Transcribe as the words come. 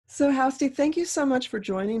So, Hasti, thank you so much for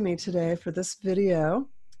joining me today for this video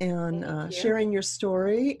and Thank you. sharing your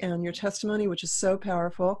story and your testimony, which is so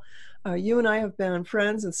powerful. You and I have been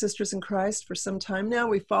friends and sisters in Christ for some time now.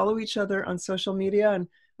 We follow each other on social media, and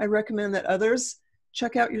I recommend that others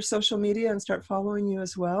check out your social media and start following you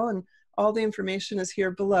as well. And all the information is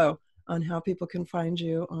here below on how people can find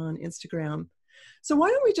you on Instagram. So,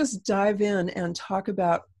 why don't we just dive in and talk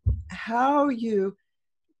about how you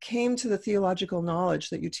came to the theological knowledge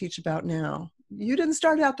that you teach about now? You didn't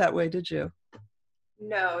start out that way, did you?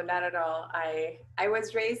 No, not at all. I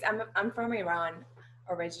was raised. I'm from Iran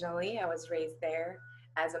originally. I was raised there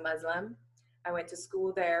as a Muslim. I went to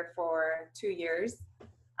school there for 2 years.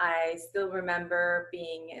 I still remember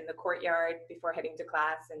being in the courtyard before heading to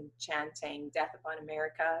class and chanting "Death upon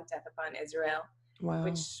America, Death upon Israel," Wow.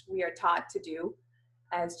 which we are taught to do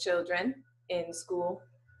as children in school.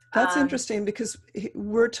 That's Um, interesting because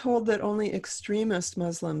we're told that only extremist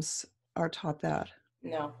Muslims are taught that.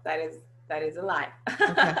 no, that is a lie.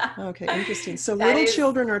 Okay. Okay. Interesting. So That little is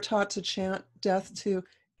children are taught to chant death to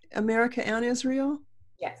America and Israel?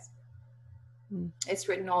 yes. Hmm. It's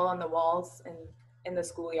written all on the walls in the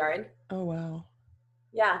schoolyard. Oh, wow.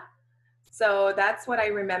 Yeah. So that's what I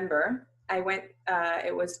remember. I went,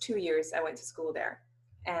 it was 2 years I went to school there.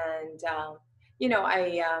 And,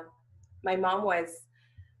 my mom was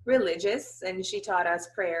religious and she taught us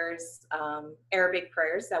prayers, Arabic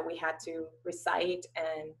prayers that we had to recite.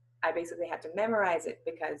 And I basically had to memorize it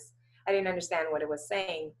because I didn't understand what it was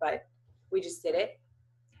saying, but we just did it.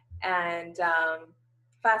 And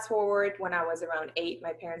fast forward, when I was around 8,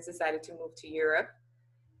 my parents decided to move to Europe.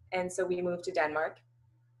 And so we moved to Denmark,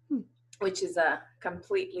 Hmm. which is a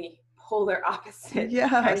completely polar opposite Yes.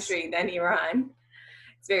 country than Iran.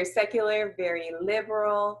 It's very secular, very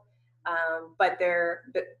liberal, but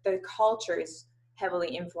the culture is heavily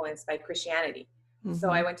influenced by Christianity. So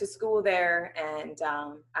I Mm-hmm. went to school there, and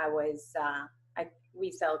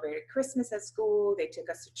we celebrated Christmas at school. They took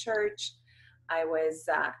us to church. I was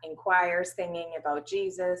in choir singing about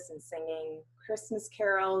Jesus and singing Christmas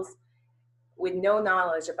carols with no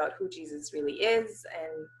knowledge about who Jesus really is.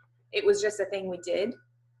 And it was just a thing we did.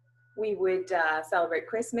 We would celebrate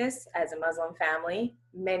Christmas as a Muslim family.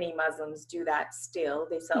 Many Muslims do that still.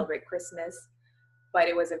 They Hmm. celebrate Christmas, but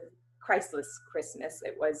it was a Christless Christmas.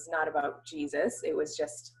 It was not about Jesus. It was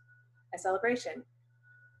just a celebration.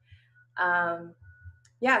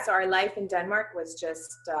 Yeah, so our life in Denmark was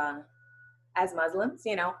just as Muslims,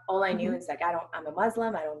 all I knew Mm-hmm. is like I'm a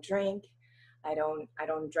Muslim. I don't drink. I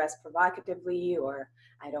don't dress provocatively, or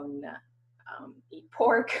I don't eat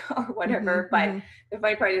pork or Mm-hmm. whatever. But Mm-hmm. the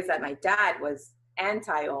funny part is that my dad was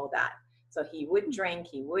anti all that, so he would drink.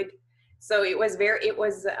 He would. So it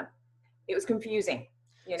was confusing,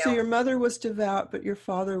 you So know. your mother was devout, but your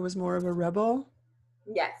father was more of a rebel?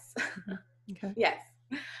 Yes, Mhm. Okay. yes.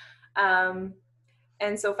 Um,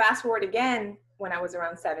 and so fast forward again, when I was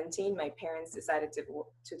around 17, my parents decided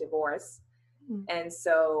to divorce. Mm. And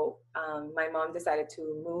so my mom decided to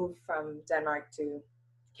move from Denmark to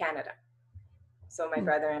Canada. So my Mm.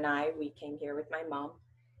 brother and we came here with my mom,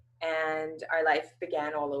 and our life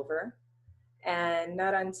began all over. And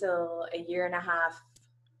not until a year and a half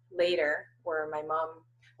later, where my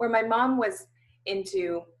mom was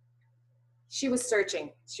into, she was searching.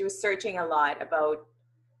 She was searching a lot about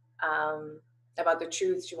the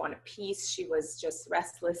truth. She wanted peace. She was just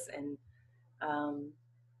restless, and um,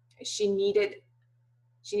 she needed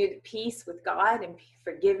peace with God and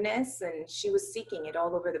forgiveness, and she was seeking it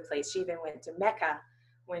all over the place. She even went to Mecca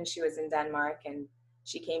when she was in Denmark, and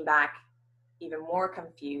she came back even more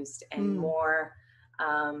confused and Mm.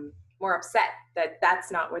 more upset that that's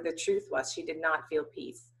not where the truth was. She did not feel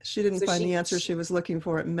peace. She didn't So find the answer she was looking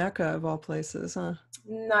for at Mecca of all places, huh?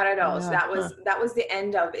 not at all. So Yeah, huh. that was the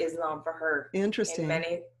end of Islam for her in Interesting.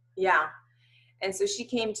 many, yeah. And so she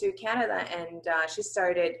came to Canada, and she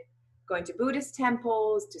started going to Buddhist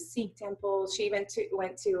temples, to Sikh temples. She even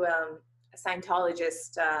went to a Scientologist,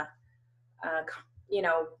 those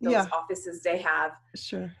Yeah, offices they have.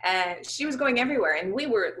 sure. And she was going everywhere. And we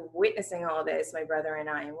were witnessing all this, my brother and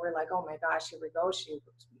I. And we're like, oh my gosh, here we go.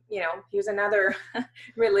 Here's another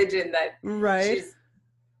religion that Right. she's,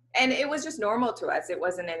 and it was just normal to us. It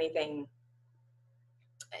wasn't anything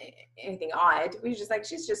odd. We were just like,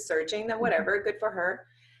 she's just searching, then Mhm. whatever, good for her.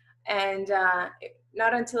 And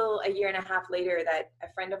not until a year and a half later that a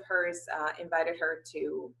friend of hers invited her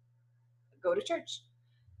to go to church.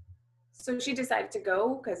 So she decided to go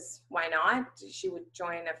because why not? She would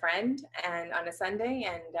join a friend and on a Sunday,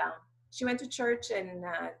 and she went to church. And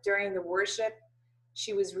during the worship,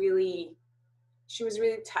 she was really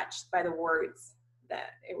touched by the words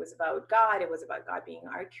that it was about God. It was about God being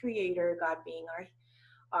our creator, God being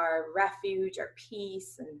our refuge, our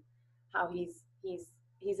peace, and how he's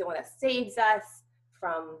the one that saves us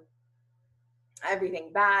from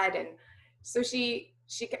everything bad. And so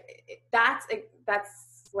that's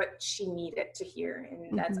what she needed to hear,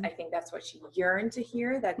 and I think that's what she yearned to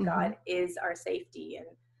hear, that God is our safety, and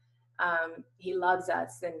he loves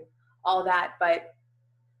us and all that. But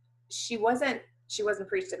she wasn't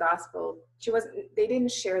preached the gospel. They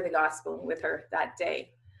didn't share the gospel with her that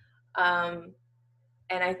day. And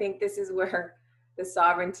I think this is where the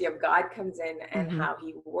sovereignty of God comes in, and how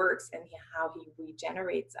he works and how he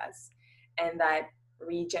regenerates us. And that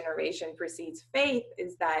regeneration precedes faith,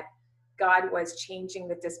 is that God was changing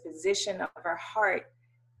the disposition of her heart,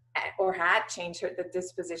 or had changed the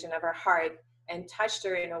disposition of her heart, and touched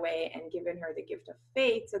her in a way and given her the gift of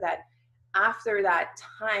faith, so that after that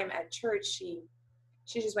time at church, she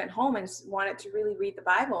just went home and wanted to really read the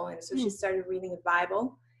Bible. And so she started reading the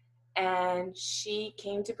Bible, and she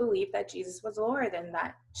came to believe that Jesus was Lord, and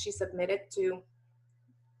that she submitted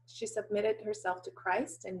herself to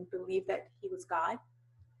Christ and believed that he was God.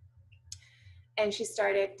 And she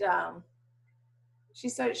started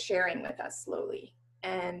sharing with us slowly.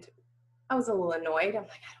 And I was a little annoyed. I'm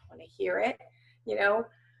like, I don't want to hear it.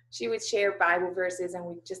 She would share Bible verses, and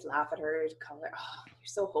we'd just laugh at her, call her, "Oh, you're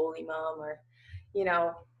so holy, Mom," or,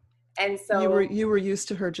 And so you were used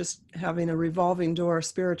to her just having a revolving door of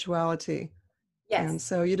spirituality. Yes. And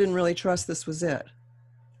so you didn't really trust this was it.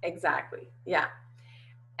 Exactly. Yeah.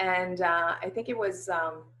 And I think it was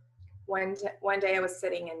one day I was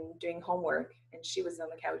sitting and doing homework, and she was on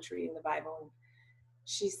the couch reading the Bible, and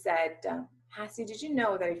she said, "Hasti, did you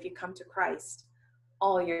know that if you come to Christ,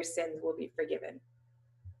 all your sins will be forgiven?"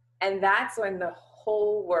 And that's when the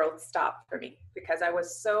whole world stopped for me, because I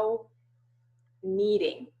was so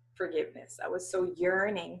needing forgiveness. I was so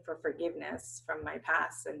yearning for forgiveness from my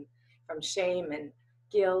past, and from shame and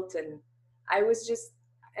guilt. And I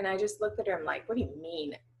just looked at her. I'm like, "What do you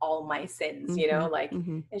mean, all my sins?"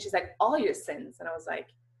 And she's like, "All your sins." And I was like,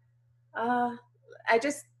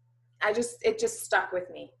 it just stuck with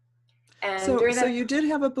me. And so you did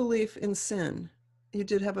have a belief in sin. You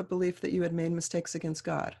did have a belief that you had made mistakes against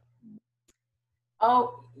God.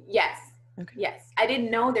 Oh, yes. Okay. Yes. I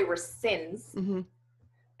didn't know they were sins.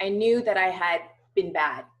 I knew that I had been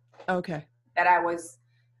bad. Okay. That I was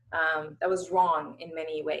wrong in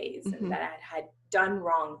many ways, and that I had done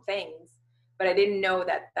wrong things, but I didn't know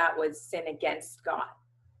that was sin against God.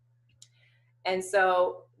 And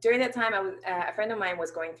so during that time, a friend of mine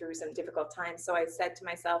was going through some difficult times. So I said to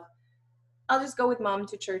myself, I'll just go with Mom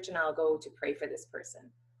to church, and I'll go to pray for this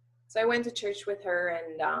person. So I went to church with her,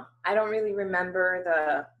 and I don't really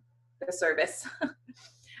remember the service.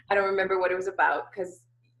 I don't remember what it was about, because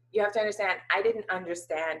you have to understand, I didn't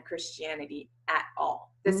understand Christianity at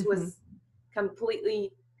all. This was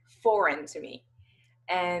completely foreign to me.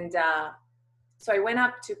 And so I went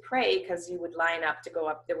up to pray, because you would line up to go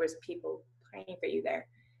up. There was people praying for you there.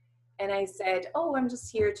 And I said, "Oh, I'm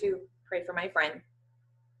just here to pray for my friend."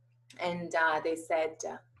 And they said,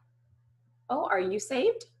 "Oh, are you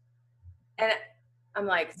saved?" And I'm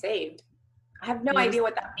like, "Saved? I have no idea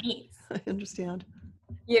what that means." I understand.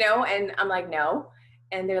 And I'm like, "No."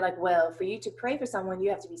 And they're like, "Well, for you to pray for someone, you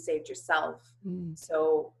have to be saved yourself.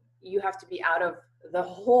 So you have to be out of the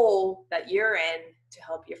hole that you're in to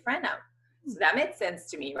help your friend out." So that made sense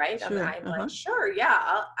to me, right? Sure. I'm like, "Sure,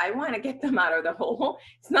 yeah, I want to get them out of the hole.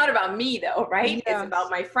 It's not about me, though, right? Yes. It's about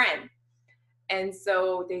my friend." And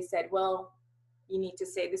so they said, "Well, you need to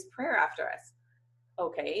say this prayer after us."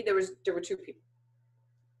 Okay, there were two people.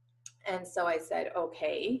 And so I said,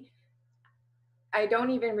 "Okay." I don't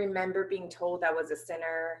even remember being told I was a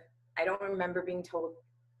sinner. I don't remember being told.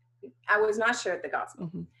 I was not shared the gospel.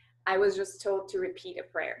 I was just told to repeat a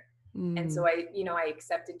prayer. And so I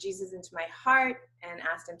accepted Jesus into my heart and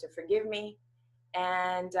asked him to forgive me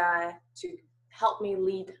and to help me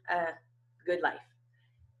lead a good life.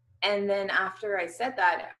 And then after I said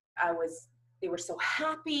that, they were so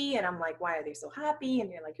happy. And I'm like, "Why are they so happy?"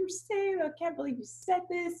 And they're like, "You're saved. I can't believe you said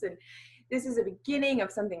this. And this is a beginning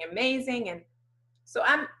of something amazing." And so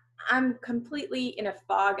I'm completely in a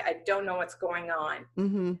fog. I don't know what's going on.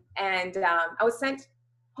 And I was sent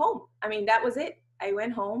home. I mean, that was it. I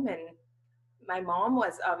went home, and my mom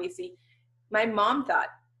thought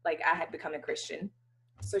like I had become a Christian.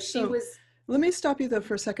 So she was. Let me stop you though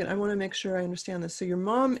for a second. I want to make sure I understand this. So your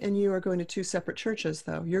mom and you are going to two separate churches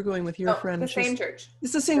though. You're going with your friend. The same church.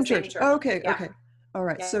 It's the same church. Oh, okay. Yeah. Okay. All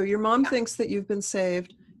right. Yeah. So your mom thinks that you've been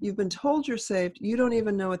saved. You've been told you're saved. You don't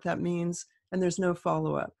even know what that means. And there's no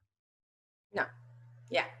follow-up. No.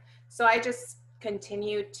 Yeah. So I just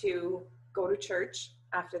continued to go to church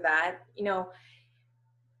after that.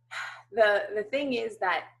 The thing is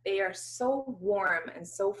that they are so warm and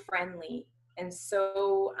so friendly and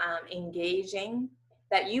so engaging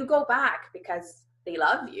that you go back because they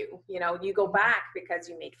love you. You go back because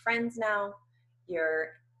you made friends now.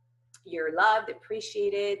 You're loved,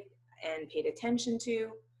 appreciated, and paid attention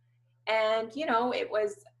to. And it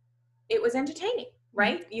was entertaining,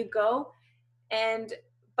 right? You go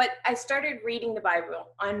but I started reading the Bible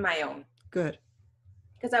on my own. Good.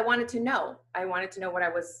 Because I wanted to know what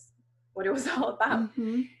it was all about.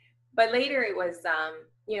 Mm-hmm. But later it was,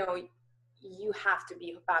 you have to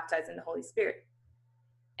be baptized in the Holy Spirit.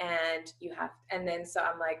 And then so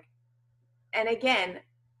I'm like, and again,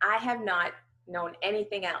 I have not known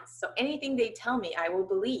anything else. So anything they tell me, I will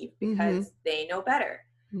believe because they know better.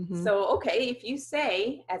 Mm-hmm. So, okay, if you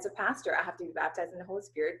say as a pastor, I have to be baptized in the Holy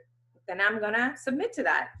Spirit, then I'm going to submit to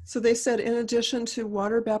that. So they said in addition to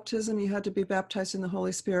water baptism, you had to be baptized in the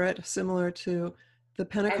Holy Spirit, similar to the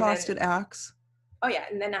Pentecost at Acts. Oh, yeah.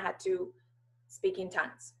 And then I had to speak in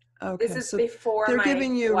tongues. Okay. This is before they're my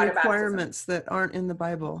giving you water requirements baptism. that aren't in the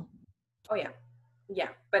Bible. Oh, yeah. Yeah.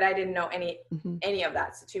 But I didn't know any of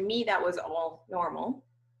that. So to me, that was all normal.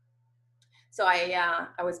 So I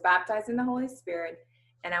was baptized in the Holy Spirit,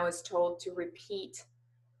 and I was told to repeat.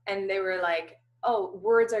 And they were like, oh,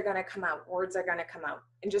 words are going to come out. Words are going to come out.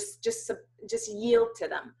 And just yield to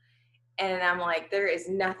them. And I'm like, there is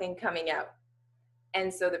nothing coming out.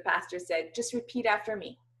 And so the pastor said, just repeat after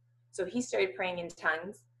me. So he started praying in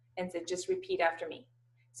tongues and said, just repeat after me.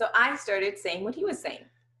 So I started saying what he was saying.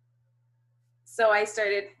 So I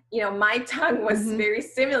started, my tongue was very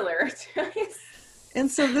similar to his. And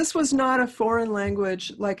so this was not a foreign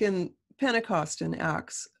language like in Pentecost in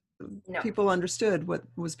Acts. No. People understood what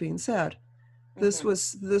was being said. This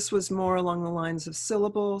was more along the lines of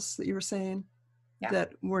syllables that you were saying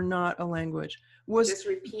that were not a language. Just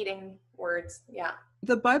repeating words, yeah.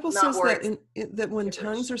 The Bible says that that when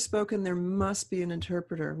tongues are spoken, there must be an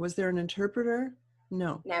interpreter. Was there an interpreter?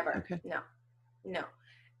 No. Never. Okay. No.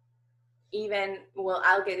 Even, well,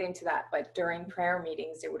 I'll get into that, but during prayer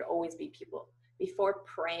meetings, there would always be people. Before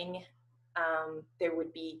praying, there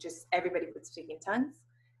would be just everybody would speak in tongues,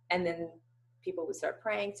 and then people would start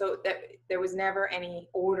praying. So that there was never any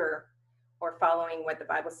order or following what the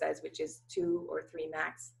Bible says, which is 2 or 3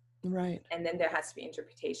 max. Right. And then there has to be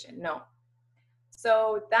interpretation. No.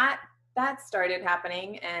 So that started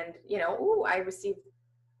happening, and I received.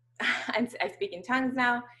 I speak in tongues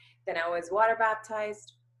now. Then I was water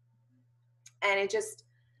baptized, and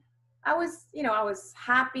I was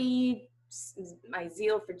happy. My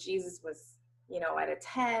zeal for Jesus was at a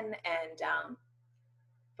 10, and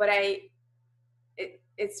but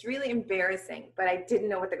it's really embarrassing, but I didn't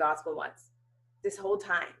know what the gospel was this whole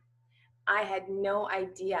time. I had no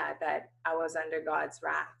idea that I was under God's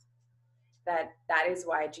wrath, that is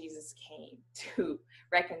why Jesus came, to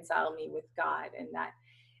reconcile me with God, and that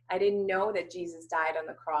I didn't know that Jesus died on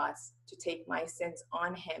the cross to take my sins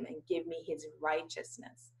on him and give me his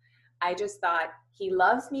righteousness. I just thought he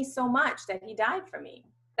loves me so much that he died for me.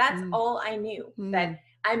 That's all I knew. That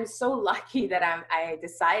I'm so lucky that I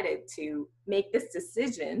decided to make this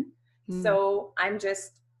decision. So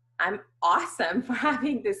I'm awesome for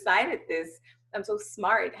having decided this. I'm so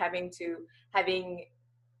smart having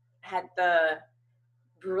had the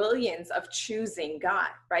brilliance of choosing God,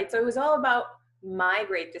 right? So it was all about my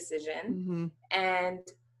great decision. And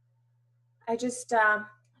I just,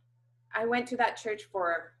 I went to that church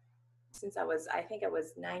since I think I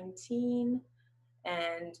was 19,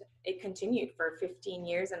 and it continued for 15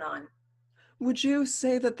 years and on. Would you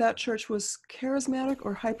say that church was charismatic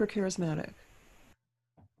or hyper charismatic?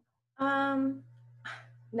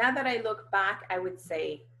 Now that I look back, I would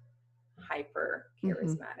say hyper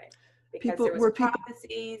charismatic, because there was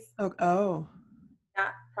prophecies. Oh. Yeah,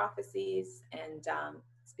 prophecies and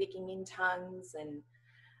speaking in tongues, and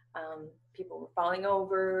people were falling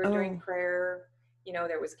over during prayer.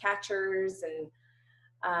 There was catchers, and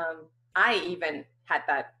I even had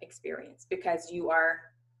that experience, because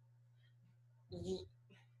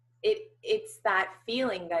it's that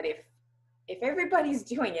feeling that if everybody's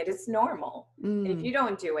doing it, it's normal. And if you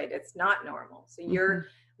don't do it, it's not normal. So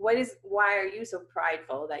why are you so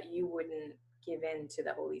prideful that you wouldn't give in to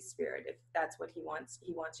the Holy Spirit? If that's what he wants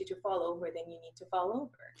you to fall over, then you need to fall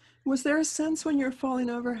over. Was there a sense when you're falling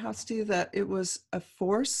over, Hasti, that it was a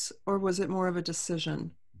force, or was it more of a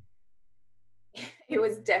decision? It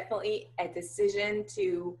was definitely a decision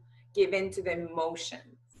to give in to the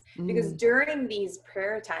emotions, because during these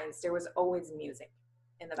prayer times, there was always music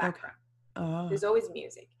in the background. There's always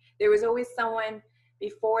music. There was always someone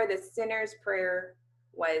before the sinner's prayer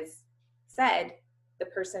was said, this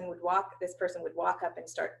person would walk up and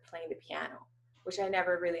start playing the piano, which I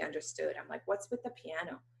never really understood. I'm like, what's with the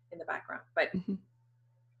piano in the background? But, Mhm.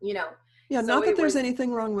 you know, Yeah, so not that it there's was,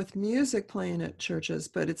 anything wrong with music playing at churches,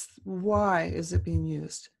 but it's why is it being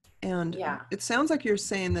used? And yeah, it sounds like you're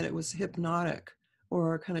saying that it was hypnotic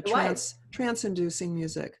or kind of it was. trance-inducing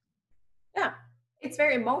music. Yeah, it's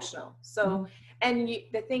very emotional. So, Mhm. and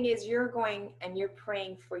the thing is, you're going and you're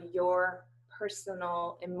praying for your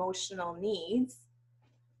personal emotional needs,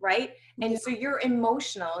 right? Yeah. And so you're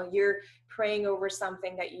emotional, you're praying over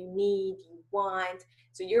something that you need, you want.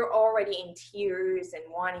 So you're already in tears and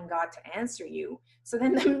wanting God to answer you. So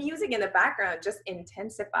then the music in the background just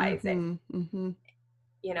intensifies it, Mm-hmm. Mm-hmm.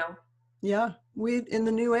 you know? Yeah. We in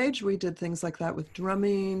the New Age we did things like that with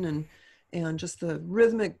drumming and just the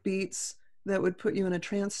rhythmic beats that would put you in a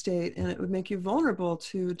trance state, and it would make you vulnerable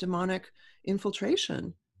to demonic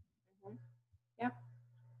infiltration. Mhm. Yeah.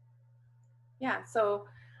 Yeah. So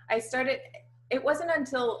I started, it wasn't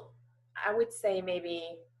until I would say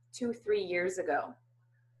maybe 2, 3 years ago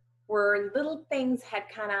where little things had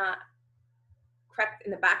kind of crept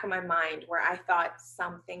in the back of my mind where I thought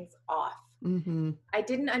something's off. Mm-hmm. I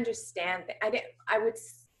didn't understand that. I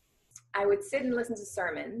would sit and listen to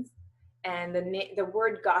sermons, and the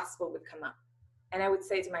word gospel would come up, and I would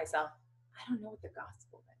say to myself, I don't know what the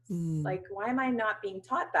gospel is. Mm. Like, why am I not being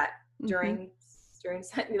taught that Mm-hmm. during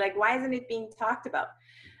Sunday? Like, why isn't it being talked about?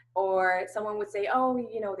 Or someone would say, oh,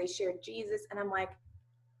 they shared Jesus, and I'm like,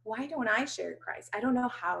 why don't I share Christ? I don't know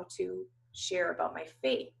how to share about my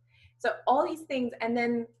faith. So all these things, and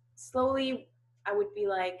then slowly I would be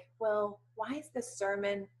like, well, why is the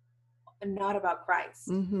sermon not about Christ?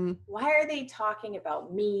 Mm-hmm. Why are they talking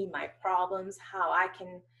about me, my problems, how I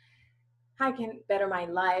can better my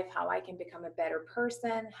life, how I can become a better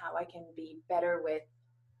person, how I can be better with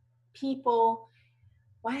people?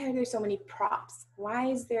 Why are there so many props? Why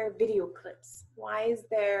is there video clips? Why is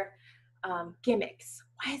there gimmicks?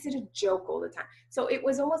 Why is it a joke all the time? So it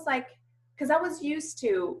was almost like, because I was used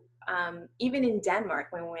to, even in Denmark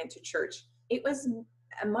when we went to church, it was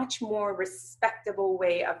a much more respectable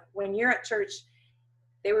way of when you're at church,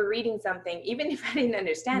 they were reading something, even if I didn't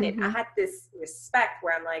understand it, I Mm-hmm. had this respect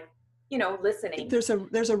where I'm like, listening. There's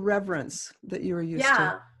a reverence that you were used to.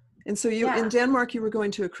 Yeah, And so you in yeah, Denmark you were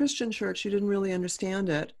going to a Christian church, you didn't really understand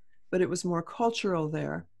it, but it was more cultural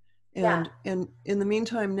there. yeah. And in the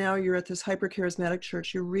meantime now you're at this hyper charismatic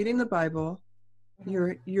church, you're reading the Bible,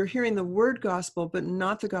 Mm-hmm. you're hearing the word gospel but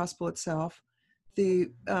not the gospel itself.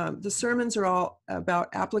 The sermons are all about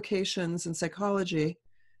applications and psychology,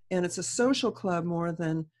 and it's a social club more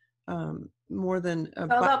than a It's all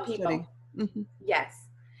Bible about study. people. Mhm. Yes,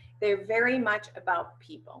 they're very much about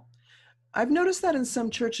people. I've noticed that in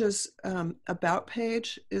some churches, about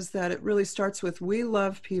page is that it really starts with "We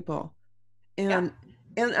love people," Yeah,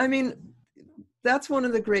 and I mean that's one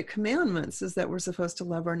of the great commandments is that we're supposed to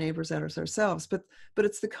love our neighbors as ourselves. But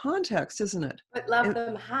it's the context, isn't it? but love And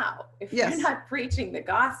them how? If you're yes, not preaching the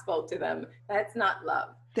gospel to them, that's not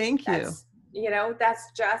love. thank you. That's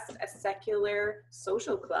just a secular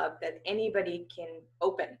social club that anybody can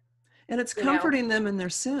open, And it's you know? comforting them in their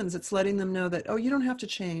sins. It's letting them know that, oh, you don't have to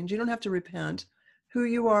change. You don't have to repent. Who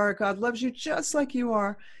you are, God loves you just like you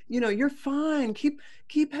are. You're fine.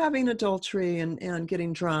 Keep having adultery and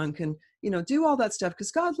getting drunk and do all that stuff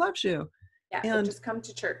because God loves you. Yeah, but And just come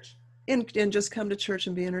to church. and just come to church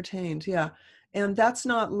and be entertained. Yeah. And that's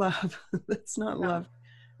not love. That's not No. love.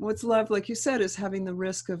 What's love, like you said, is having the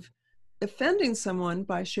risk of offending someone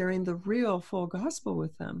by sharing the real full gospel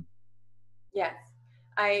with them. Yes.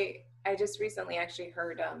 I just recently actually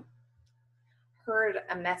heard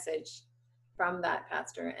a message from that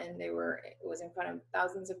pastor, and it was in front of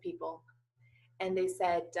thousands of people, and they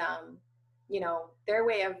said, their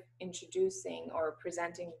way of introducing or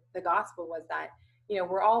presenting the gospel was that,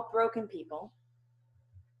 we're all broken people,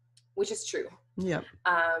 which is true. Yep.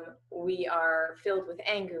 We are filled with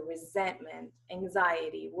anger, resentment,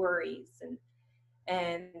 anxiety, worries, and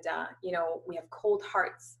we have cold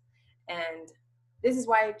hearts. And this is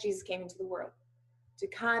why Jesus came into the world, to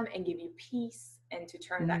come and give you peace and to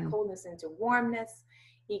turn that Mm. coldness into warmness.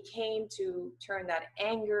 He came to turn that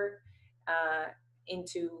anger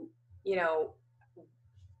into,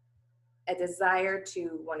 a desire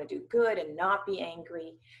to want to do good and not be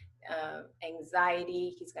angry. Anxiety,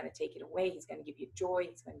 he's going to take it away. He's going to give you joy.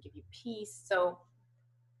 He's going to give you peace. So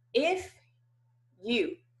if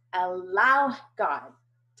you allow God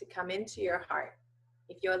to come into your heart,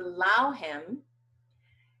 if you allow him,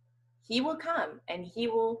 he will come and he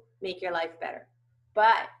will make your life better.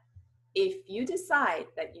 But if you decide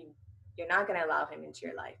that you You're not going to allow him into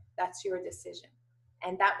your life. That's your decision.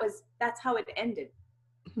 And that's how it ended.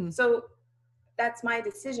 Mm-hmm. So that's my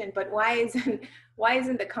decision. But why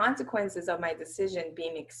isn't the consequences of my decision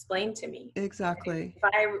being explained to me? Exactly. If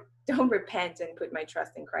I don't repent and put my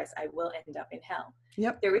trust in Christ, I will end up in hell.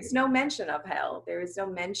 Yep. There is no mention of hell. There is no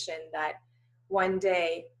mention that one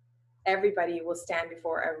day everybody will stand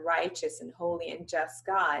before a righteous and holy and just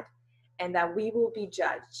God, and that we will be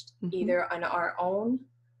judged either on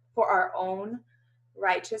for our own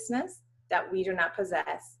righteousness that we do not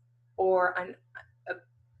possess, or on,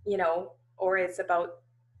 or it's about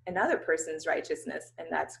another person's righteousness, and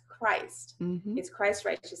that's Christ. It's Christ's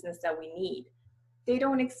righteousness that we need. They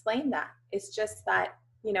don't explain that. It's just that,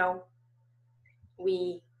 you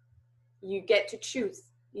get to choose.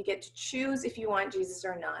 You get to choose if you want Jesus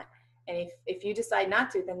or not. And if you decide not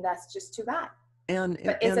to, then that's just too bad.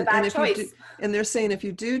 But it's a bad choice. And they're saying if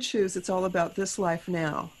you do choose, it's all about this life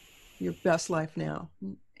now, your best life now.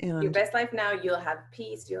 And your best life now, you'll have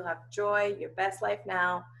peace, you'll have joy, your best life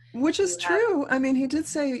now. Which is true. I mean, he did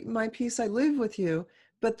say, my peace I leave with you,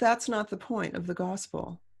 but that's not the point of the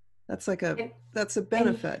gospel. That's that's a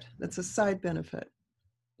benefit. That's a side benefit.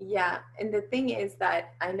 Yeah. And the thing is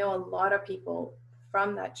that I know a lot of people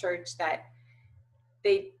from that church that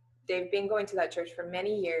they've been going to that church for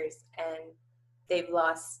many years, and they've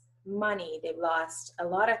lost money. They've lost a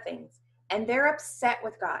lot of things, and they're upset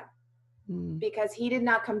with God because he did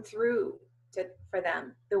not come through for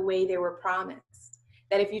them the way they were promised.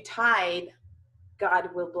 That if you tithe,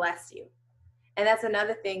 God will bless you. And that's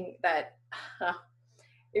another thing that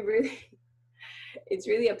it's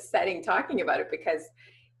really upsetting talking about it, because,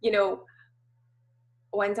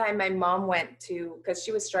 one time my mom went to, because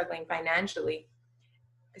she was struggling financially,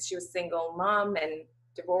 because she was a single mom and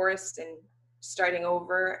divorced and starting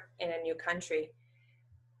over in a new country.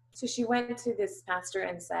 So she went to this pastor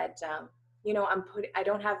and said, I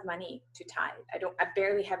don't have money to tithe. I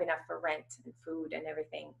barely have enough for rent and food and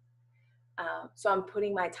everything. So I'm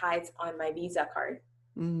putting my tithes on my Visa card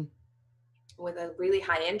with a really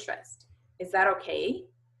high interest. Is that okay?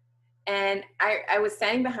 And I was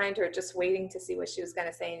standing behind her just waiting to see what she was going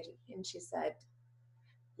to say. And she said,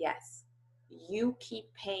 yes, you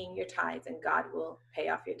keep paying your tithes and God will pay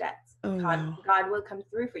off your debts. God will come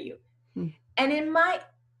through for you. And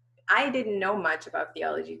I didn't know much about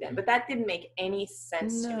theology then, but that didn't make any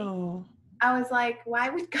sense to me. I was like, why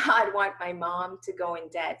would God want my mom to go in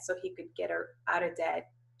debt so he could get her out of debt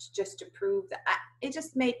just to prove that? It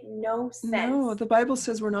just made no sense. No, the Bible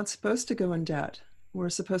says we're not supposed to go in debt. We're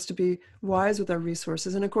supposed to be wise with our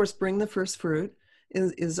resources. And of course, bring the first fruit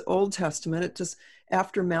is Old Testament. It just,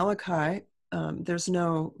 after Malachi, there's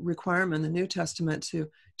no requirement in the New Testament to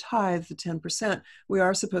tithe the 10%. We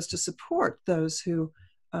are supposed to support those who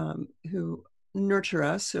nurture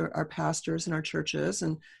us, or our pastors in our churches.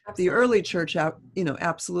 And the early church,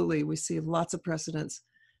 absolutely, we see lots of precedents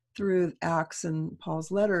through Acts and Paul's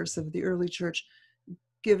letters of the early church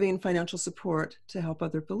giving financial support to help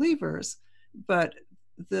other believers. But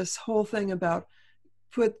this whole thing about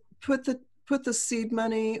put the seed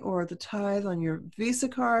money or the tithe on your Visa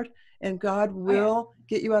card and God will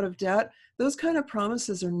get you out of debt, those kind of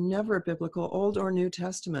promises are never biblical, Old or New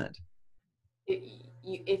Testament.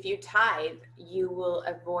 If you tithe, you will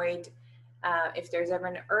avoid, if there's ever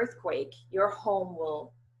an earthquake, your home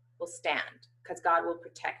will stand, because God will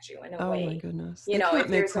protect you in a way. Oh my goodness. They can't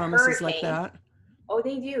make promises like that. Oh,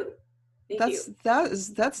 they do.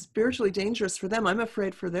 That's spiritually dangerous for them. I'm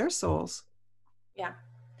afraid for their souls. Yeah.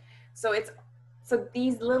 So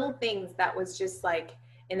these little things that was just like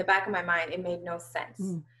in the back of my mind, it made no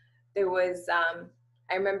sense. There was,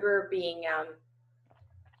 I remember being,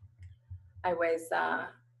 I was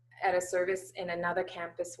at a service in another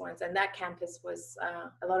campus once, and that campus was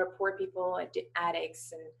a lot of poor people,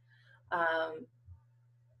 addicts, and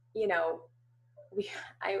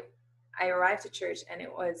I arrived to church, and I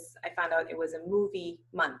found out it was a movie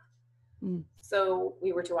month. So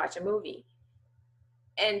we were to watch a movie,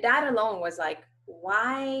 and that alone was like,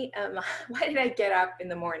 why did I get up in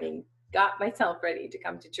the morning, got myself ready to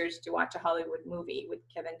come to church to watch a Hollywood movie with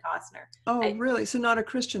Kevin Costner? Oh, really? So not a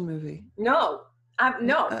Christian movie? No,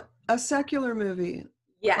 no. A secular movie?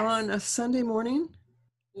 Yes. On a Sunday morning?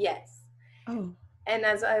 Yes. Oh. And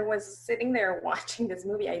as I was sitting there watching this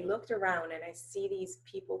movie, I looked around and I see these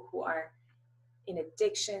people who are in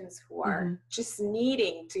addictions, who are just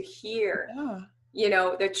needing to hear,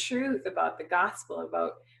 the truth about the gospel,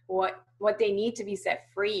 about what they need to be set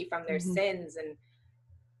free from their sins.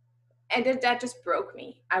 And that just broke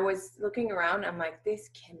me. I was looking around, I'm like, this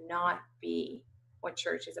cannot be what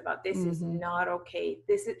church is about. This is Mm-hmm. not okay.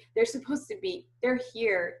 They're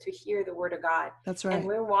here to hear the word of God. That's And right.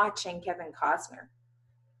 we're watching Kevin Costner.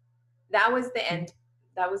 That was the Mm. end.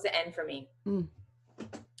 That was the end for me. Mm.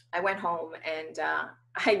 I went home and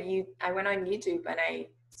I went on YouTube and I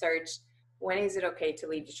searched, when is it okay to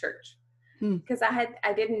leave the church? Mm. Because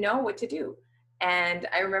I didn't know what to do. And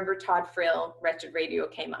I remember Todd Frill, Wretched Radio,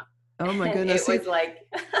 came up. Oh my And goodness. it was like,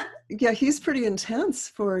 Yeah, he's pretty intense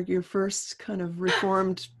for your first kind of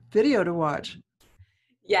reformed video to watch.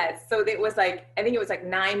 yes. So it was like, I think it was like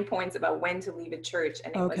 9 points about when to leave a church.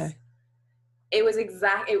 And Okay. it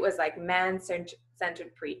was like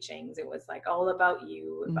man-centered preachings. It was like all about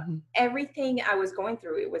you, about Mm-hmm. everything I was going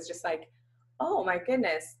through. It was just like, oh my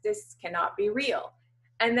goodness, this cannot be real.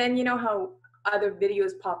 And then you know how other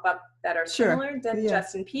videos pop up that are Sure. similar? Then Yeah.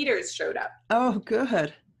 Justin Peters showed up. Oh,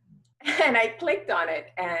 good. And I clicked on it,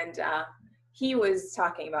 and he was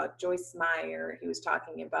talking about Joyce Meyer. He was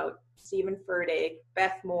talking about Stephen Furtick,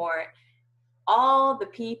 Beth Moore, all the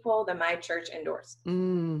people that my church endorsed.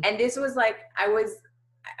 Mm. And this was like, I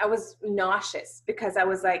was nauseous because I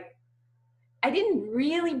was like, I didn't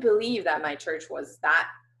really believe that my church was that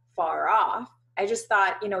far off. I just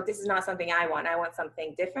thought, this is not something I want. I want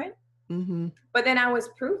something different. Mm-hmm. But then I was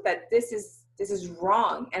proof that this is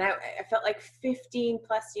wrong. And I felt like 15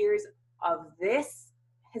 plus years of this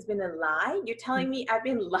has been a lie. You're telling me I've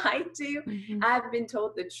been lied to? Mm-hmm. I've been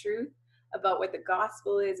told the truth about what the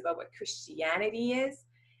gospel is, about what Christianity is.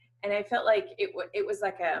 And I felt like it was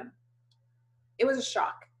a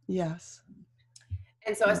shock. Yes.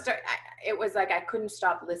 And so Yeah. it was like I couldn't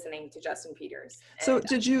stop listening to Justin Peters. So And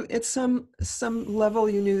did you, at some level,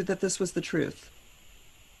 you knew that this was the truth?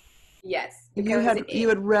 yes, You because had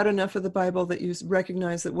read enough of the Bible that you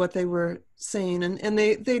recognized that what they were saying, and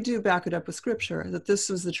they do back it up with scripture, that this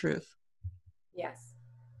was the truth. yes.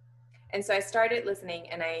 And so I started listening,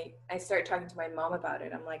 and I started talking to my mom about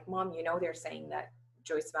it. I'm like, Mom, they're saying that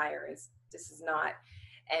Joyce Meyer this is not,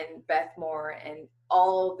 and Beth Moore, and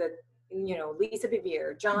all the, Lisa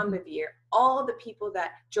Bevere, John Mm-hmm. Bevere, all the people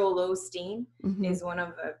that Joel Osteen Mm-hmm. is one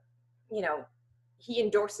of the, he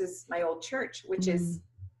endorses my old church, which is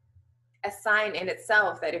a sign in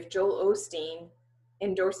itself that if Joel Osteen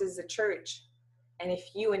endorses a church, and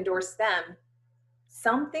if you endorse them,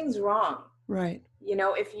 something's wrong. Right.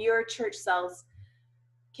 If your church sells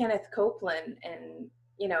Kenneth Copeland, and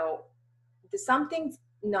something's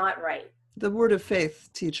not right. The word of faith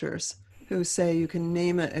teachers who say you can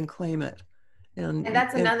name it and claim it, And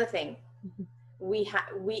that's another thing.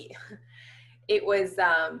 It was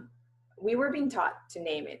we were being taught to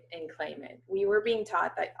name it and claim it. We were being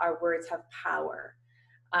taught that our words have power.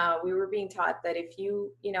 We were being taught that if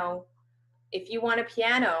you want a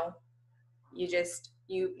piano,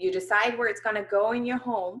 you decide where it's going to go in your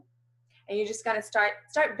home, and you're just going to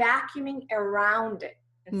start vacuuming around it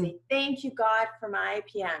and say, thank you, God, for my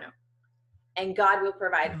piano, and God will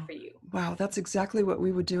provide for you. Wow, that's exactly what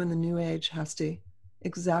we would do in the New Age, Hasti.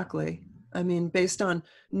 Exactly. I mean, based on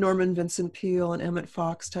Norman Vincent Peale and Emmett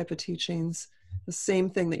Fox type of teachings, the same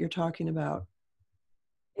thing that you're talking about.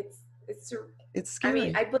 It's scary. I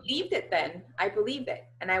mean, I believed it then. I believed it.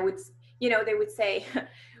 And I would, they would say,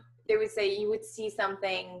 you would see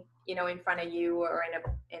something, in front of you, or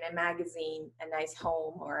in a magazine, a nice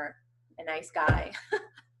home or a nice guy.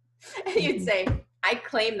 And you'd say, I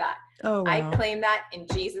claim that. Oh, wow. I claim that in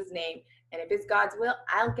Jesus' name. And if it's God's will,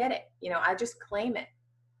 I'll get it. I just claim it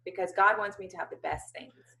because God wants me to have the best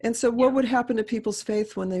things. And so what would happen to people's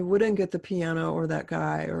faith when they wouldn't get the piano or that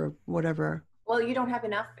guy or whatever? Well, you don't have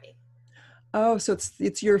enough faith. Oh, so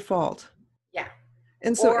it's your fault. Yeah.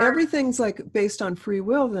 And so everything's like based on free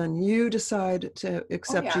will then. You decide to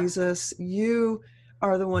accept Jesus. You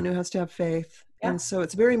are the one who has to have faith. Yeah. And so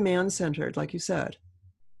it's very man-centered, like you said.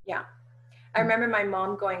 Yeah. I remember my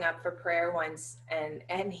mom going up for prayer once,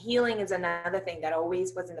 and healing is another thing that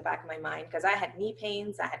always was in the back of my mind, because I had knee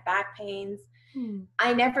pains, I had back pains.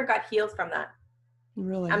 I never got healed from that.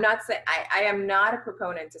 Really? I'm not saying, I am not a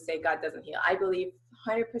proponent to say God doesn't heal. I believe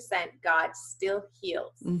 100% God still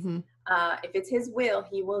heals. Mm-hmm. If it's his will,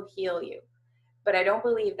 he will heal you. But I don't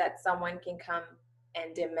believe that someone can come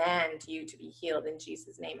and demand you to be healed in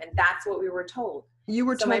Jesus' name. And that's what we were told. You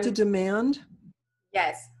were told to demand?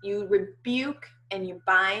 Yes. You rebuke and you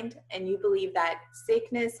bind, and you believe that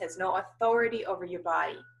sickness has no authority over your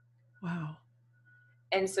body. Wow.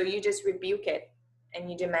 And so you just rebuke it and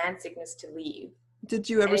you demand sickness to leave. Did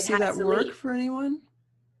you ever see that work for anyone?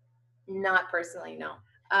 Not personally, no.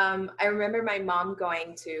 I remember my mom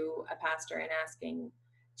going to a pastor and asking,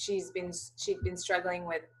 she'd been struggling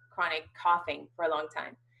with chronic coughing for a long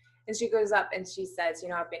time. And she goes up and she says,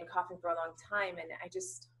 I've been coughing for a long time, and I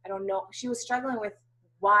don't know. She was struggling with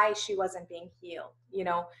why she wasn't being healed.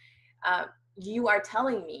 You are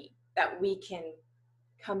telling me that we can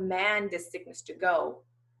command this sickness to go.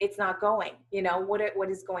 It's not going. What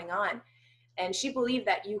is going on? And she believed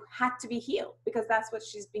that you had to be healed because that's what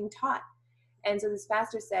she's being taught. And so this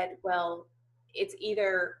pastor said, well, it's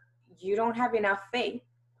either you don't have enough faith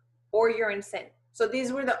or you're in sin. So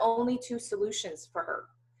these were the only two solutions for her.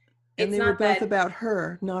 And they were both about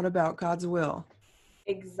her, not about God's will.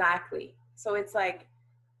 Exactly. So it's like,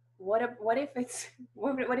 what if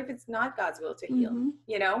it's not God's will to heal?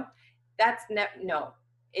 Mm-hmm. That's no.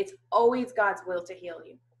 It's always God's will to heal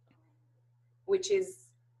you, which is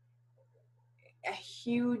a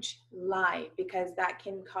huge lie, because that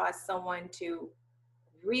can cause someone to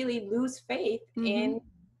really lose faith mm-hmm.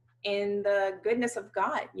 in the goodness of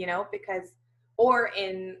God, because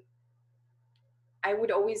I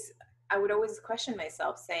would always question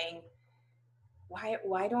myself, saying,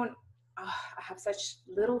 why don't I have such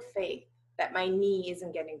little faith that my knee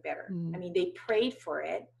isn't getting better? I mean, they prayed for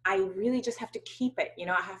it. I really just have to keep it.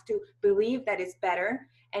 I have to believe that it's better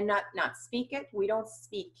and not speak it. We don't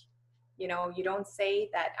speak. You don't say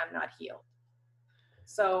that I'm not healed.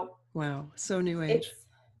 So wow, so new age.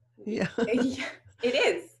 Yeah. It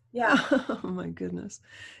is. Yeah. Oh my goodness.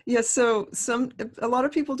 Yeah. So a lot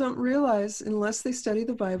of people don't realize, unless they study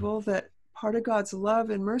the Bible, that part of God's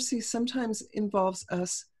love and mercy sometimes involves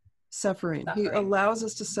us suffering. He allows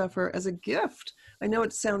us to suffer as a gift. I know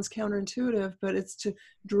it sounds counterintuitive, but it's to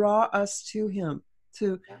draw us to him,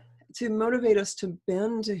 to motivate us to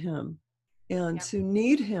bend to him and to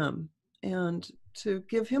need him and to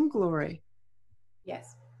give him glory.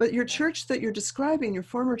 Yes. But your church that you're describing, your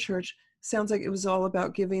former church, sounds like it was all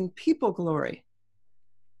about giving people glory.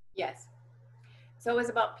 Yes. So it was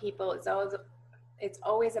about people. It's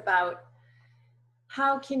always about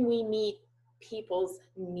how can we meet people's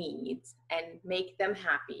needs and make them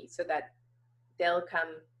happy so that they'll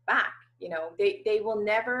come back. They will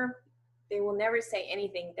never say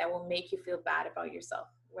anything that will make you feel bad about yourself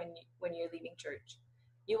when you're leaving church.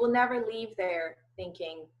 You will never leave there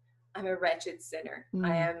thinking, I'm a wretched sinner.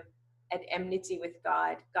 I am at enmity with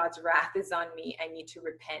God. God's wrath is on me. I need to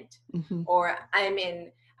repent. Or I'm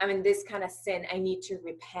in this kind of sin. I need to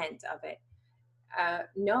repent of it.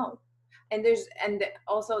 No. And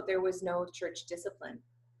also there was no church discipline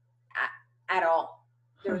at all.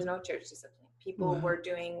 There was no church discipline. People were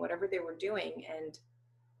doing whatever they were doing, and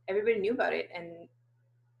everybody knew about it, and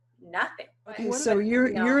nothing. Okay, so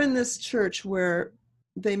you're in this church where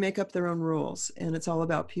they make up their own rules and it's all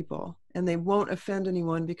about people, and they won't offend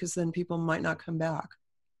anyone because then people might not come back.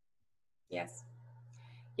 Yes.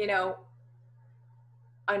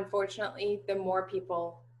 Unfortunately, the more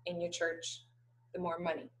people in your church, the more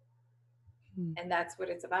money. And that's what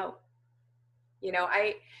it's about.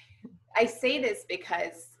 I say this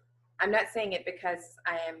because I'm not saying it because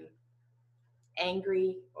I am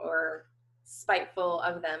angry or spiteful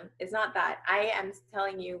of them. It's not that. I am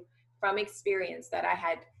telling you from experience that I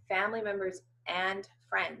had family members and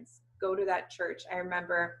friends go to that church. I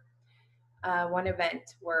remember one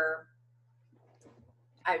event where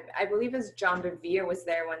I believe it was John Bevere was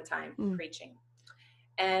there one time preaching.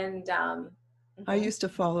 And I used to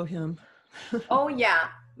follow him. Oh yeah,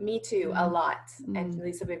 me too, a lot. And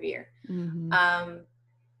Lisa Bevere.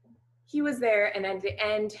 He was there, and at the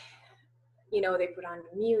end, they put on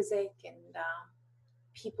music, and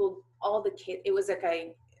people, all the kids, it was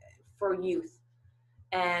like for youth,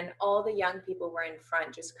 and all the young people were in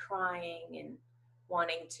front just crying and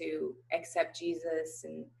wanting to accept Jesus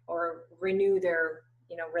or renew their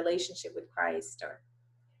relationship with Christ.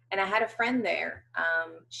 And I had a friend there.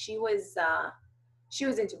 She was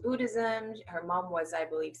into Buddhism. Her mom was, I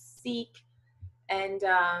believe, Sikh, and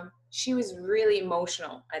she was really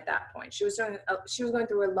emotional at that point. She was going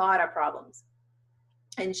through a lot of problems,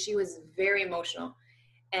 and she was very emotional.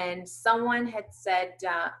 And someone had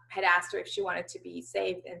asked her if she wanted to be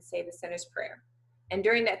saved and say the sinner's prayer. And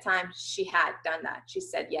during that time, she had done that. She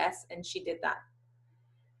said yes, and she did that.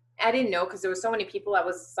 I didn't know because there were so many people. I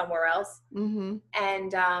was somewhere else.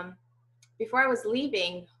 And before I was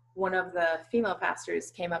leaving, one of the female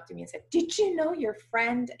pastors came up to me and said, "Did you know your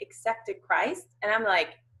friend accepted Christ?" And I'm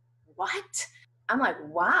like, "What?" I'm like,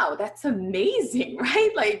 "Wow, that's amazing,"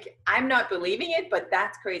 right? Like, I'm not believing it, but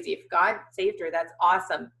that's crazy. If God saved her, that's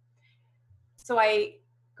awesome. So I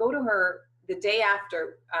go to her the day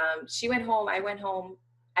after. She went home. I went home.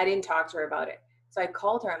 I didn't talk to her about it. So I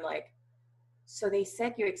called her. I'm like, "So they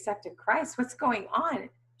said you accepted Christ. What's going on?"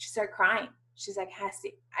 She started crying. She's like,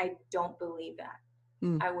 "Hasti, I don't believe that.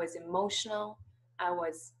 I was emotional. I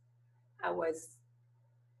was I was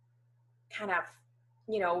kind of,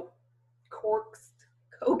 you know, coaxed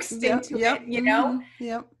Yep, into yep, it, you know.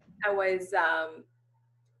 yep. I was, I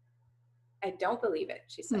don't believe it,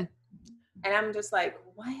 she Hmm. said. And I'm just like,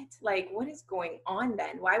 what? Like, what is going on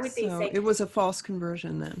then? Why would they So say, it was a false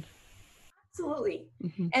conversion then. absolutely?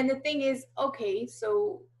 Hmm. And the thing is, okay,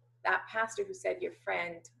 so that pastor who said your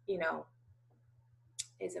friend, you know,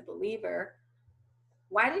 is a believer,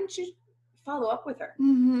 why didn't you follow up with her?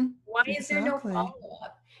 Hmm. Why is there no Exactly. follow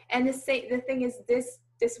up? And the thing is,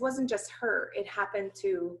 this wasn't just her. It happened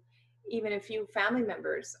to even a few family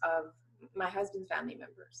members of my husband's family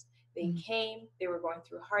members. They Mm. came, they were going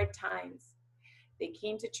through hard times. They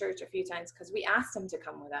came to church a few times because we asked them to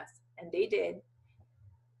come with us, and they did.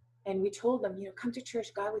 And we told them, you know, come to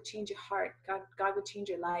church. God would change your heart. God would change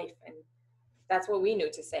your life. And that's what we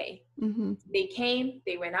knew to say. Hmm. They came,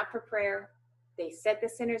 they went up for prayer. They said the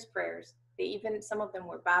sinner's prayers. They even, some of them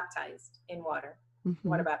were baptized in water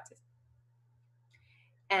Hmm. baptism.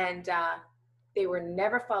 And they were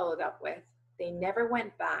never followed up with. They never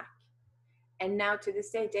went back. And now to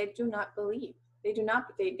this day, they do not believe. They do not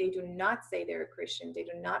say they're a Christian. They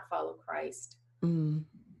do not follow Christ. Mm.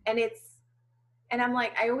 And and I'm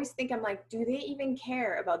like, I always think, I'm like, do they even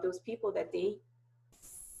care about those people that they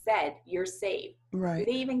said you're saved? Do Right.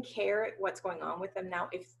 they even care what's going on with them now?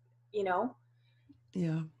 If, you know,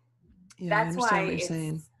 Yeah. Yeah, I that's understand why what you're it's,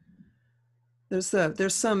 saying.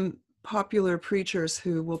 There's some popular preachers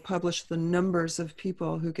who will publish the numbers of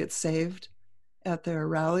people who get saved at their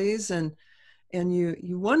rallies, and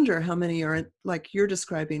you wonder how many are, like you're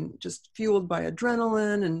describing, just fueled by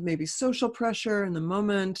adrenaline and maybe social pressure in the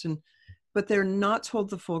moment, and but they're not told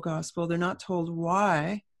the full gospel. They're not told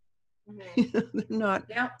why. mm-hmm. They're not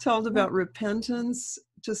Yeah, told no, about repentance.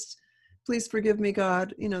 Just please forgive me,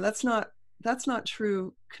 God. That's not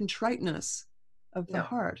true contriteness of the no,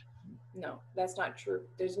 heart. no, that's not true.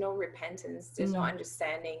 There's no repentance. There's no Mm.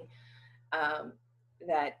 understanding um,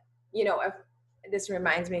 that, you know, if, this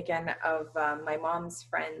reminds me again of my mom's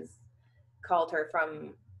friends called her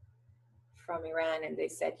from Iran, and they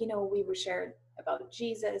said, you know, we were shared about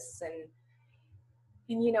Jesus, and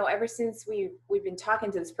you know, ever since we've been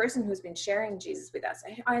talking to this person who's been sharing Jesus with us,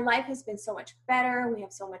 our life has been so much better. We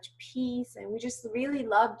have so much peace, and we just really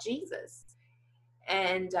love Jesus.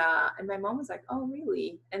 And my mom was like, oh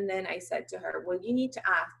really? And then I said to her, well, you need to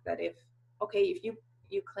ask that, if, okay, if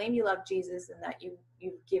you claim you love Jesus and that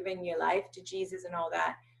you've given your life to Jesus and all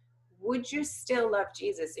that, would you still love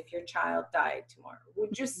Jesus if your child died tomorrow?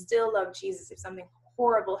 Would you still love Jesus if something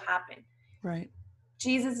horrible happened? Right.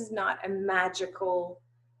 Jesus is not a magical,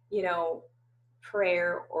 you know,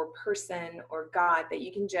 prayer or person or God that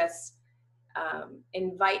you can just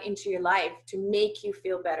invite into your life to make you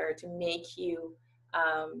feel better, to make you,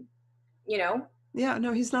 um, you know, Yeah,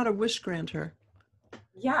 no, he's not a wish granter.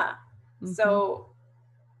 yeah. Hmm. So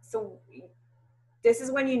this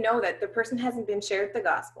is when you know that the person hasn't been shared the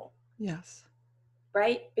gospel, Yes.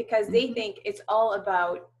 right? Because they Hmm. think it's all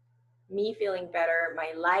about me feeling better,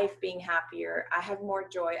 my life being happier, I have more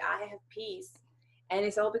joy, I have peace, and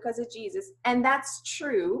it's all because of Jesus. And that's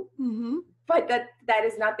true, Hmm. but that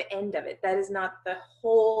is not the end of it. That is not the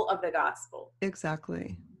whole of the gospel.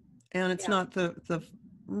 Exactly. And it's Yeah. not the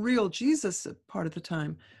real Jesus part of the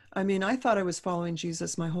time. I mean, I thought I was following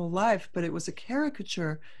Jesus my whole life, but it was a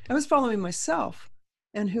caricature. I was following myself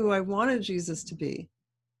and who I wanted Jesus to be.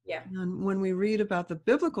 Yeah. And when we read about the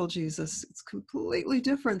biblical Jesus, it's completely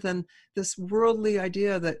different than this worldly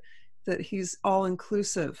idea that he's all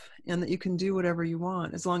inclusive and that you can do whatever you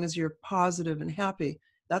want as long as you're positive and happy.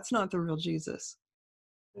 That's not the real Jesus.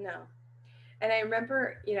 No. And I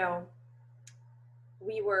remember, you know,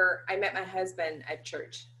 I met my husband at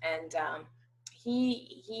church, and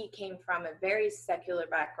he came from a very secular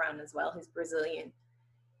background as well. He's Brazilian,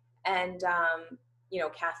 and you know,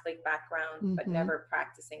 Catholic background, but Hmm. never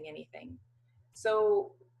practicing anything.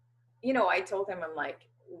 So, you know, I told him, I'm like,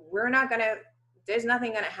 we're not gonna, there's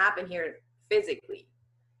nothing gonna happen here physically.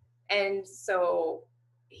 And so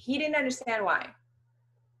he didn't understand why.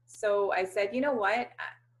 So I said, you know what?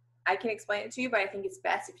 I can explain it to you, but I think it's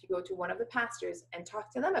best if you go to one of the pastors and talk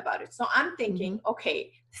to them about it. So I'm Hmm. thinking,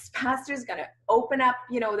 okay, this pastor's going to open up,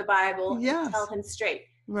 you know, the Bible and tell Yes. him straight.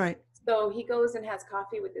 Right. So he goes and has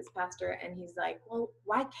coffee with this pastor, and he's like, well,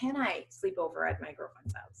 why can't I sleep over at my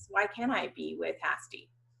girlfriend's house? Why can't I be with Hasti?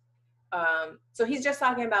 So he's just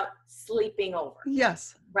talking about sleeping over,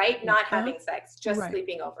 Yes. right? Yeah. Not Uh-huh. having sex, just Right.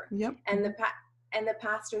 sleeping over. Yep. And and the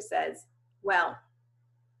pastor says, well,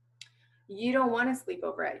 you don't want to sleep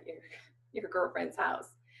over at your girlfriend's house,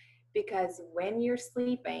 because when you're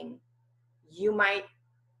sleeping, you might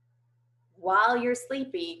while you're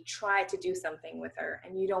sleepy, try to do something with her,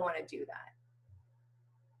 and you don't want to do that.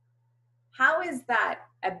 How is that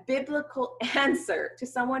a biblical answer to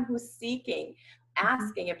someone who's seeking,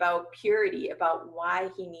 asking about purity, about why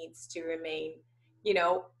he needs to remain,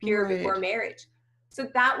 pure before marriage? So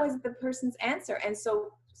that was the person's answer. And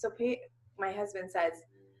so my husband says,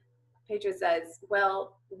 Pedro says,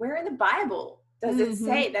 well, where in the Bible does it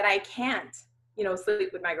say that I can't,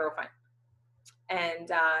 sleep with my girlfriend? And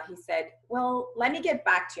he said, well, let me get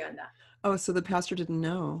back to you on that. Oh, so the pastor didn't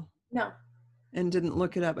know. No. And didn't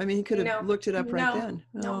look it up. I mean, he could have looked it up right then.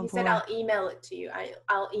 No, he said, I'll email it to you.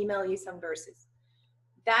 I'll email you some verses.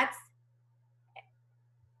 That's.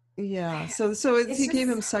 Yeah. So he gave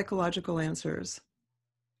him psychological answers.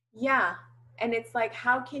 Yeah. And it's like,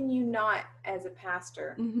 how can you not, as a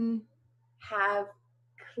pastor, have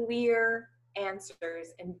clear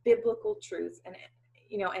answers and biblical truths and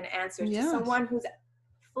answers to someone who's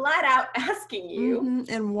flat out asking you.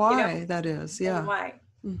 And why that is. Yeah. And why.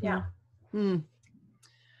 Yeah.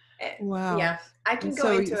 Wow. Yeah. I can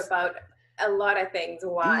go into about a lot of things.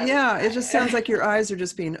 Why. Yeah. It just sounds like your eyes are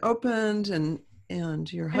just being opened and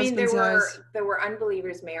your husband's eyes. There were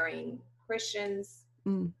unbelievers marrying Christians.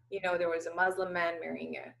 There was a Muslim man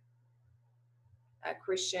marrying a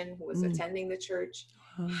Christian who was attending the church.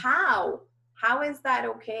 How is that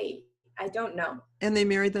okay? I don't know. And they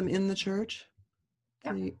married them in the church?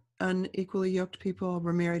 Yeah. The unequally yoked people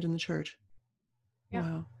were married in the church? Yeah.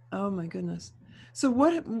 Wow. Oh my goodness. So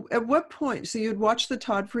at what point, so you'd watch the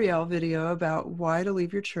Todd Friel video about why to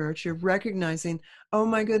leave your church. You're recognizing, oh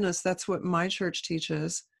my goodness, that's what my church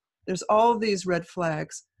teaches. There's all these red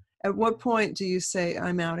flags. At what point do you say,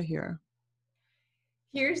 I'm out of here?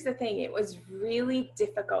 Here's the thing. It was really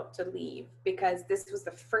difficult to leave because this was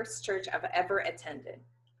the first church I've ever attended.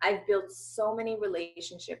 I've built so many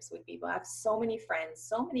relationships with people. I have so many friends,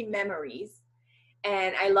 so many memories,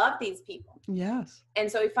 and I love these people. Yes.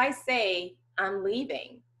 And so if I say I'm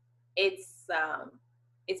leaving, it's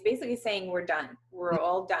basically saying we're done. We're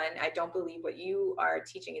all done. I don't believe what you are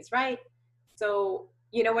teaching is right. So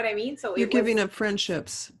you know what I mean? So you're giving up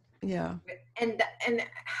friendships. Yeah. And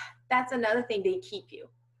that's another thing, they keep you.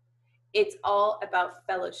 It's all about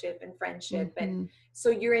fellowship and friendship. And so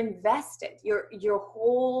you're invested. Your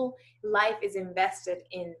whole life is invested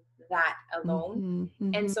in that alone.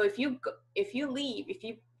 And so if you leave, if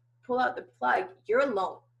you pull out the plug, you're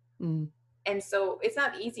alone. And so it's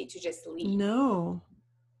not easy to just leave. No.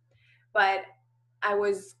 But I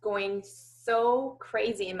was going so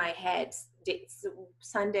crazy in my head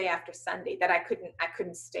Sunday after Sunday that I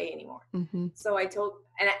couldn't stay anymore. So I told,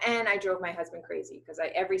 and I drove my husband crazy because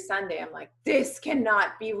every Sunday I'm like, this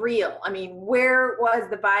cannot be real. I mean, where was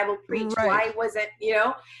the Bible preached? Right. Why was it,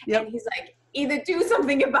 Yep. And he's like, either do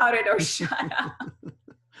something about it or shut up.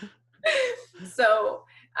 So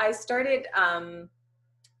I started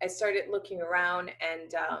looking around,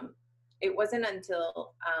 and it wasn't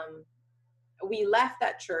until we left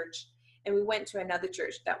that church and we went to another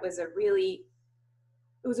church that was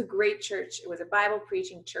it was a great church. It was a Bible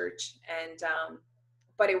preaching church, and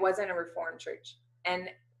but it wasn't a Reformed church. And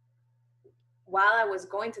while I was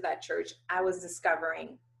going to that church, I was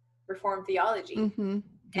discovering Reformed theology. And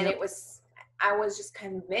I was just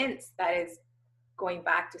convinced that is going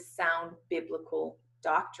back to sound biblical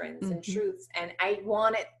doctrines and truths. And I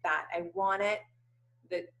wanted that. I wanted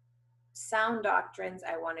the sound doctrines.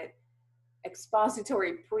 I wanted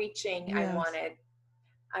expository preaching. Yes.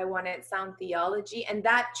 I wanted sound theology. And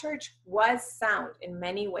that church was sound in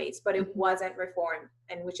many ways, but it wasn't Reformed,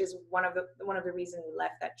 and which is one of the reasons we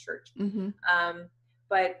left that church.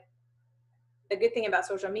 But the good thing about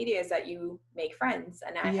social media is that you make friends,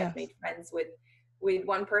 and I have made friends with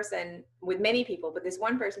one person, with many people, but this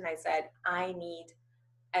one person, I said, I need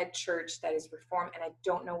a church that is Reformed, and I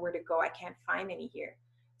don't know where to go. I can't find any here.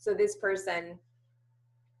 So this person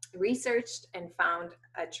researched and found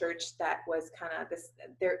a church that was kind of this.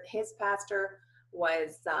 His pastor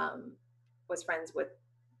was friends with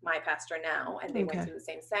my pastor now, and they went through the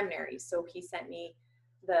same seminary. So he sent me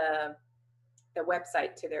the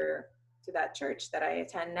website to that church that I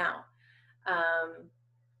attend now.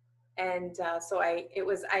 So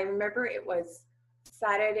I remember it was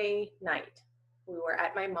Saturday night. We were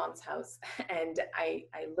at my mom's house, and I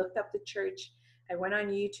looked up the church. I went on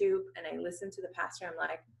YouTube and I listened to the pastor. I'm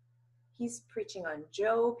like, he's preaching on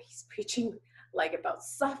Job. He's preaching like about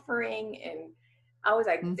suffering. And I was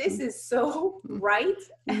like, this is so right.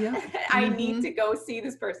 I need to go see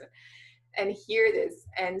this person and hear this.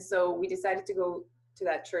 And so we decided to go to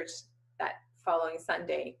that church that following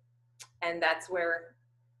Sunday. And that's where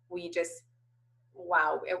we just,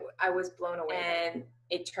 I was blown away. And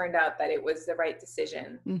it turned out that it was the right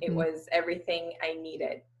decision. It Mm-hmm. was everything I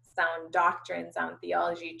needed. Sound doctrine, sound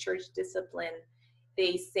theology, church discipline.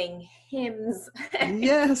 They sing hymns.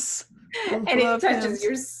 Yes. I And it love touches hymns.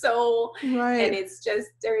 your soul. And Right. it's just,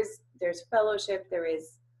 there's fellowship, there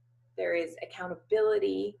is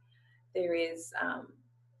accountability, there is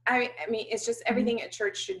I mean it's just Mm-hmm. everything a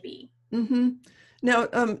church should be. Mm-hmm. Now,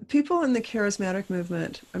 people in the charismatic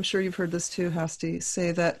movement, I'm sure you've heard this too, Hasti,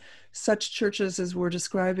 say that such churches as we're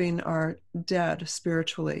describing are dead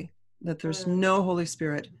spiritually, that there's Mm. no Holy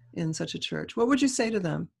Spirit in such a church. What would you say to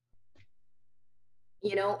them?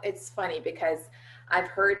 You know, it's funny because I've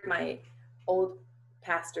heard my old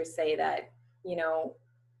pastor say that, you know,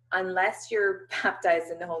 unless you're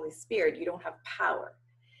baptized in the Holy Spirit, you don't have power.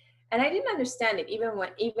 And I didn't understand it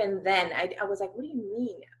even then. I was like, what do you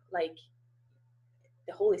mean? Like,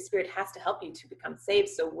 the Holy Spirit has to help you to become saved.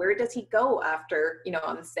 So where does he go after,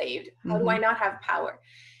 I'm saved? How do Mm-hmm. I not have power?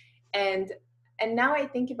 And now I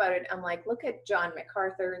think about it, I'm like, look at John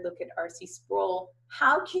MacArthur, look at R.C. Sproul.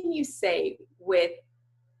 How can you say with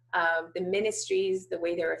the ministries, the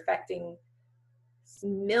way they're affecting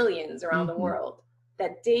millions around the Mm-hmm. world,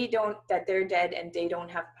 that they're dead and they don't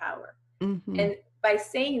have power? Mm-hmm. And by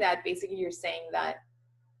saying that, basically you're saying that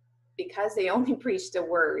because they only preach the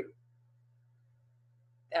word,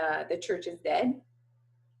 the church is dead.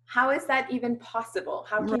 How is that even possible?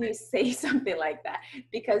 How can you Right. say something like that?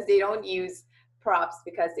 Because they don't use props,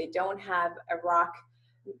 because they don't have a rock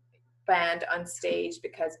band on stage,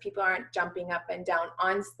 because people aren't jumping up and down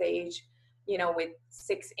on stage, with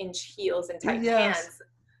 6-inch heels and tight Yes,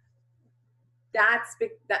 pants.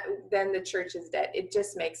 Then the church is dead. It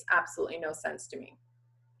just makes absolutely no sense to me.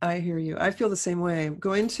 I hear you. I feel the same way.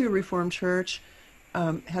 Going to Reformed Church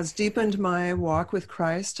has deepened my walk with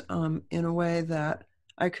Christ in a way that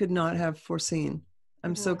I could not have foreseen.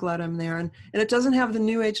 I'm so Mm-hmm. glad I'm there, and it doesn't have the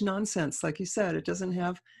New Age nonsense, like you said. It doesn't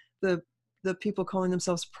have the the people calling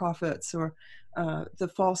themselves prophets or the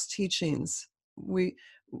false teachings. We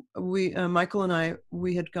Michael and I,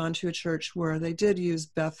 we had gone to a church where they did use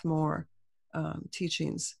Beth Moore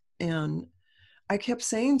teachings, and I kept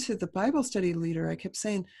saying to the Bible study leader, I kept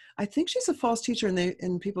saying, I think she's a false teacher.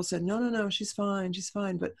 And people said, no, no, no, she's fine. She's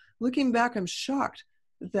fine. But looking back, I'm shocked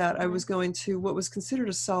that I Mm-hmm. was going to what was considered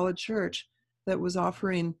a solid church that was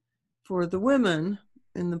offering for the women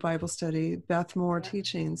in the Bible study, Beth Moore Yeah.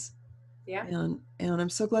 teachings. Yeah. And I'm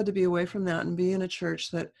so glad to be away from that and be in a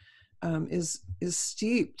church that is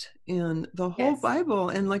steeped in the whole Yes. Bible.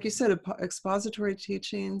 And like you said, expository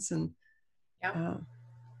teachings and Yeah. uh,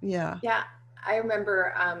 yeah. Yeah. I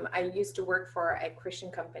remember I used to work for a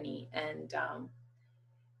Christian company, and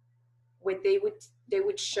what they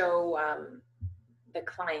would show the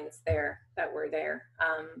clients there that were there,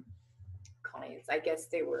 clients, I guess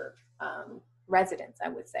they were residents, I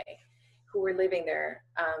would say, who were living there.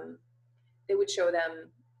 They would show them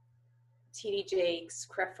TD Jakes,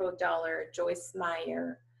 Creflo Dollar, Joyce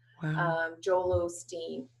Meyer, Wow. Joel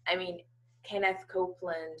Osteen, I mean, Kenneth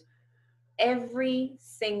Copeland. Every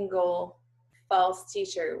single false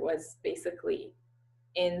teacher was basically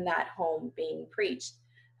in that home being preached,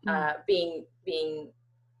 Mm. being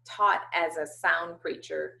taught as a sound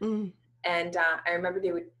preacher. Mm. And I remember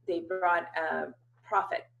they brought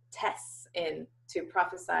prophet Tess in to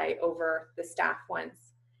prophesy over the staff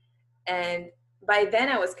once. And by then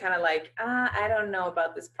I was kind of like, I don't know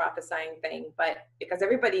about this prophesying thing, but because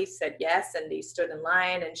everybody said yes and they stood in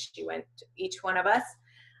line and she went to each one of us,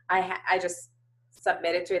 I just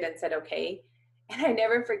submitted to it and said okay. And I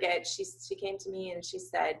never forget, she came to me and she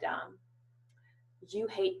said, you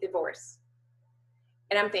hate divorce.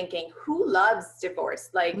 And I'm thinking, who loves divorce?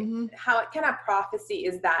 Like, Mm-hmm. how kind of prophecy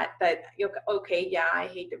is that okay, yeah, I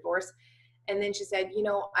hate divorce. And then she said,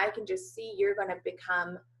 I can just see you're going to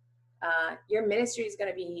become your ministry is going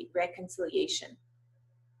to be reconciliation.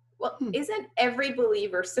 Well, Hmm. isn't every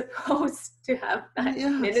believer supposed to have that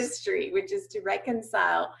Yes, ministry, which is to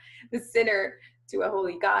reconcile the sinner to a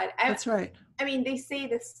holy God? that's right. I mean, they say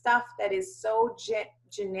the stuff that is so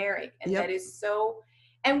generic and that Yep. is so,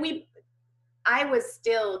 and I was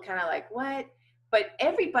still kind of like, what? But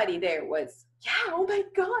everybody there was, yeah, oh my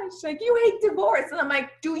gosh, like, you hate divorce. And I'm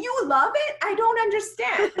like, do you love it? I don't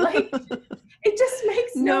understand. Like, it just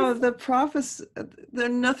makes no No, sense. the prophets, they're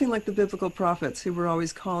nothing like the biblical prophets who were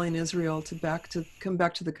always calling Israel to come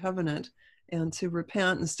back to the covenant and to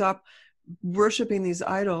repent and stop worshiping these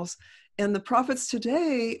idols. And the prophets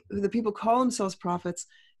today, the people call themselves prophets,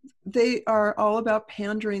 they are all about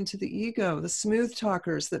pandering to the ego, the smooth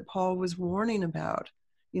talkers that Paul was warning about.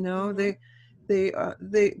 You know, Mm-hmm.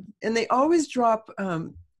 they and they always drop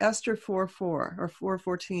Esther 4:4 or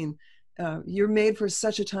 4:14. you're made for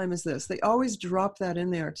such a time as this. They always drop that in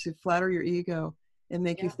there to flatter your ego and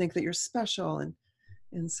make you Yeah. think that you're special and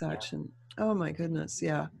Yeah. such. And oh my goodness,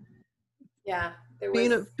 yeah. Yeah. There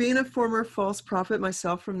Being was, a former false prophet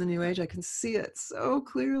myself from the New Age, I can see it so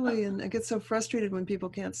clearly, and I get so frustrated when people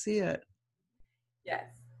can't see it. yes,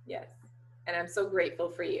 yes. And I'm so grateful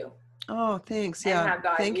for you Oh, thanks. and Yeah, how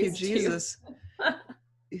God thank you, used you. Jesus.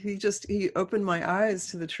 He opened my eyes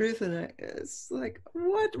to the truth, and it's like,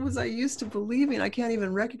 what was I used to believing? I can't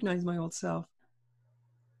even recognize my old self.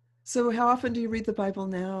 So, how often do you read the Bible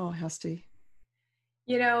now, Hasti?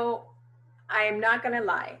 You know, I'm not going to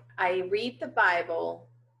lie. I read the Bible.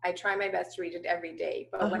 I try my best to read it every day.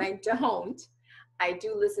 But when Uh-huh. I don't, I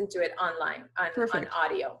do listen to it online on Perfect.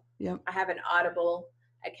 audio. Yep. I have an Audible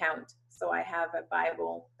account. So I have a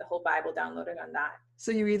Bible, the whole Bible downloaded on that.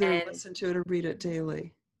 So you either And listen to it or read it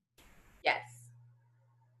daily. yes,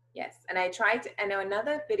 yes. And I try to, I know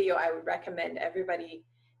another video I would recommend everybody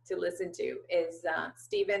to listen to is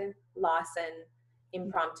Stephen Lawson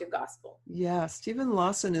Impromptu Gospel. Yeah, Stephen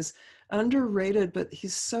Lawson is underrated, but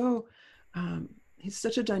um, he's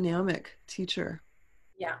such a dynamic teacher.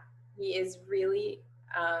 Yeah, he is really,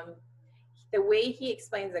 the way he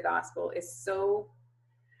explains the gospel is so,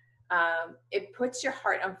 it puts your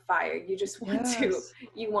heart on fire. You just want to, Yes.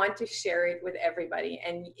 you want to share it with everybody,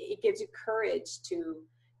 and it gives you courage to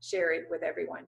share it with everyone.